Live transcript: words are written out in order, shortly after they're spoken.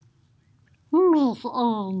Miss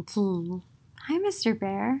Auntie. Hi, Mr.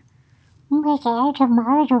 Bear. Miss Auntie,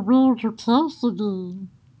 might allowed to cast again.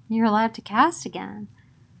 You're allowed to cast again.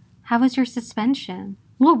 How was your suspension?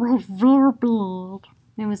 It was very bad.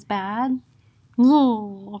 It was bad?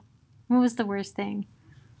 Yeah. What was the worst thing?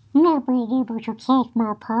 Not being able to cast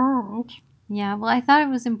my part. Yeah, well, I thought it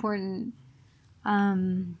was important,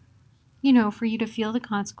 for you to feel the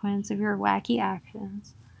consequence of your wacky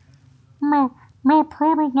actions. My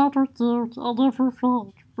promise never did. I never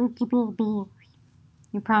fought with the bad bears.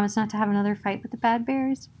 You promised not to have another fight with the bad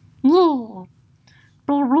bears? Yeah.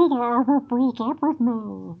 Barina almost broke up with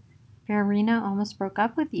me. Verena almost broke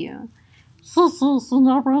up with you. She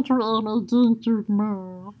never went to any gangster's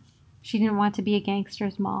mall. She didn't want to be a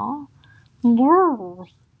gangster's mall? No.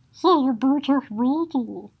 She's a beauteous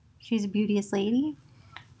lady. She's a beauteous lady?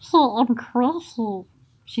 She's classy.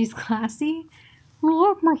 She's classy?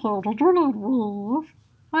 Yes, Miss Auntie, do not laugh.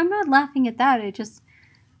 I'm not laughing at that.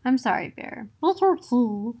 I'm sorry, Bear. It's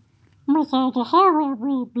okay. Miss Auntie, how will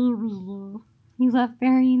we Verena? You love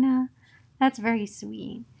Verena? That's very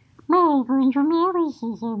sweet. I'm going to marry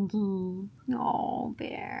you someday. Oh,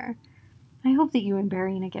 Bear. I hope that you and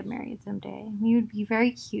Verena get married someday. You would be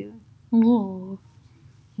very cute. Yeah.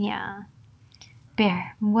 Yeah.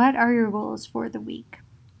 Bear, what are your goals for the week?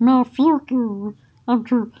 My future. I'm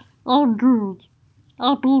good.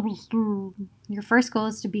 At baby school. Your first goal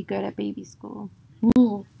is to be good at baby school.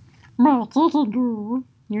 Yeah. My second goal.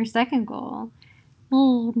 Your second goal?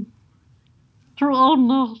 To add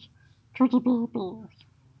nice to the bad bears.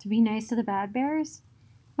 To be nice to the bad bears?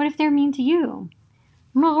 What if they're mean to you?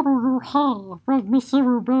 Maybe go high, like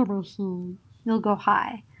Michelle Obama said. You'll go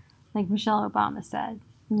high, like Michelle Obama said.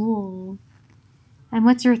 Yeah. And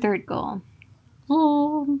what's your third goal?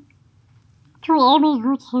 To any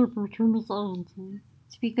good helper to Miss Auntie.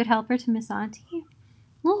 To be a good helper to Miss Auntie?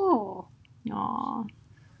 Yeah. Aw.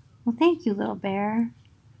 Well, thank you, little bear.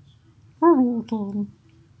 You're welcome.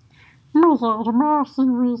 Miss Auntie, may I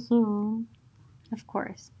sing you a song? Of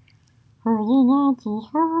course. Hurry, Auntie,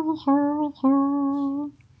 hurry, hurry,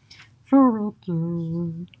 hurry. For it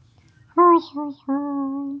good. Hurry, hurry,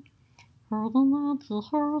 hurry. Hurry, Auntie,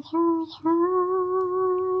 hurry, hurry,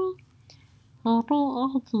 hurry. Happy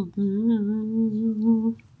Auntie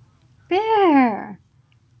Day. Bear!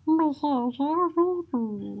 Miss Auntie, I love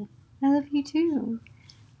you. I love you too.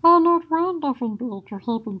 I not want nothing bad to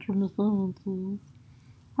happen to Miss Auntie.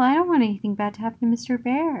 Well, I don't want anything bad to happen to Mr.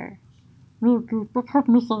 Bear. You're good, but have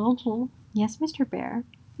Miss Auntie. Yes, Mr. Bear.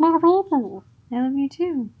 I love you. I love you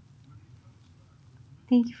too.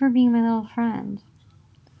 Thank you for being my little friend.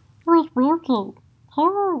 Miss Wilkie.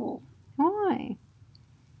 Hi. Hi.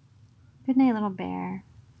 Good night, little bear.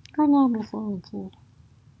 Good night, Miss Auntie.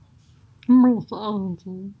 Miss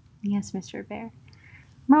Auntie. Yes, Mr. Bear.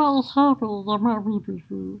 I is happy that my baby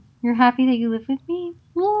food. You're happy that you live with me?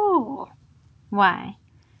 Yeah. Why?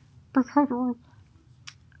 Because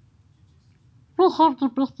we have the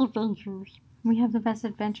best adventures. We have the best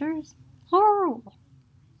adventures? Yeah.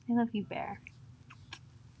 I love you, Bear.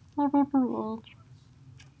 I love you, Ed.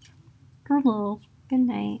 Good night. Good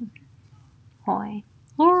night. Hoy.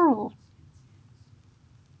 Yeah.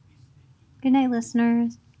 Good night,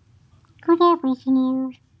 listeners. Good night,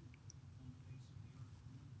 listeners.